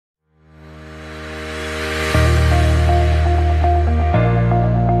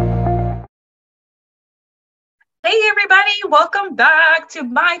welcome back to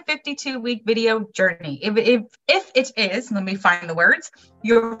my 52-week video journey. If it is, let me find the words,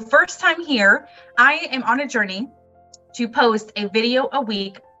 your first time here, I am on a journey to post a video a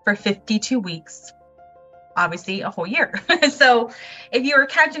week for 52 weeks. Obviously a whole year. So if you are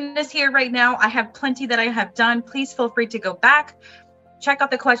catching this here right now, I have plenty that I have done. Please feel free to go back, check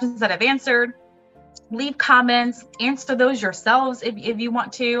out the questions that I've answered, leave comments, answer those yourselves if you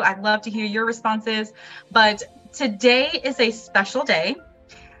want to. I'd love to hear your responses. But today is a special day.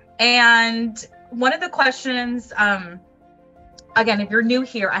 And one of the questions, again, if you're new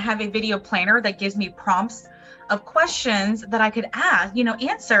here, I have a video planner that gives me prompts of questions that I could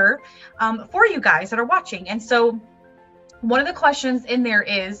answer for you guys that are watching. And so one of the questions in there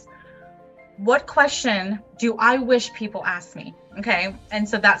is, what question do I wish people ask me? Okay. And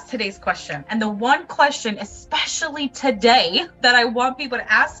so that's today's question. And the one question, especially today, that I want people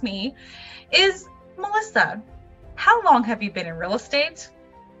to ask me is, Melissa, how long have you been in real estate?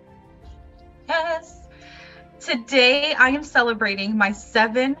 Yes. Today, I am celebrating my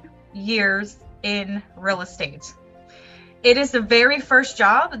 7 years in real estate. It is the very first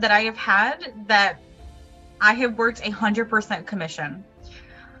job that I have had that I have worked 100% commission.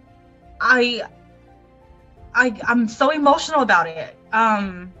 I'm so emotional about it.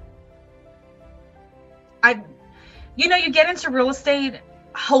 You get into real estate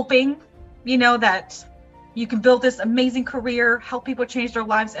hoping, that you can build this amazing career, help people change their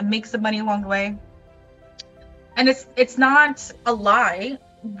lives, and make some money along the way. And it's not a lie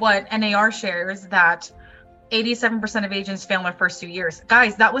what NAR shares that 87% of agents fail in their first 2 years.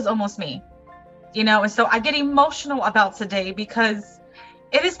 Guys, that was almost me. And so I get emotional about today because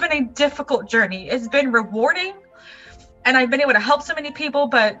it has been a difficult journey. It's been rewarding, and I've been able to help so many people,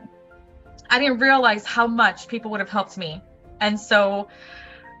 but I didn't realize how much people would have helped me. And so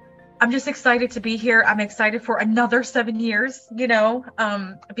I'm just excited to be here. I'm excited for another 7 years,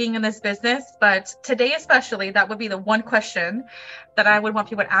 being in this business. But today, especially, that would be the one question that I would want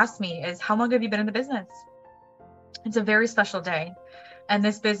people to ask me is, how long have you been in the business? It's a very special day. And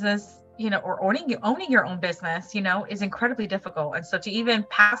this business, or owning your own business, is incredibly difficult. And so to even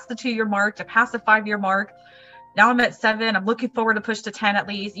pass the 2-year mark, to pass the 5-year mark, now I'm at 7, I'm looking forward to push to 10 at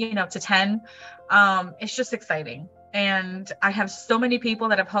least, to 10. It's just exciting. And I have so many people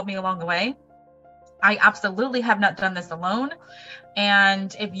that have helped me along the way. I absolutely have not done this alone.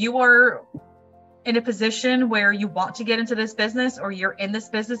 And if you are in a position where you want to get into this business, or you're in this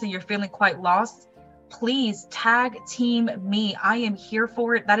business and you're feeling quite lost, please tag team me. I am here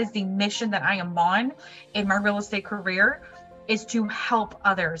for it. That is the mission that I am on in my real estate career, is to help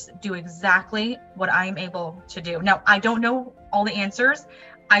others do exactly what I am able to do. Now, I don't know all the answers.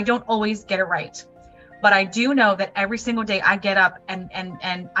 I don't always get it right, but I do know that every single day I get up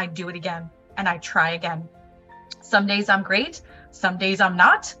and I do it again, and I try again. Some days I'm great, some days I'm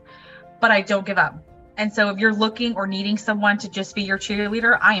not, but I don't give up. And so if you're looking or needing someone to just be your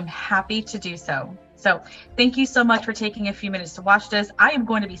cheerleader, I am happy to do so. So thank you so much for taking a few minutes to watch this. I am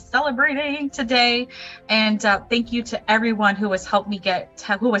going to be celebrating today. And thank you to everyone who has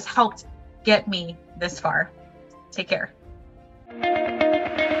helped get me this far. Take care.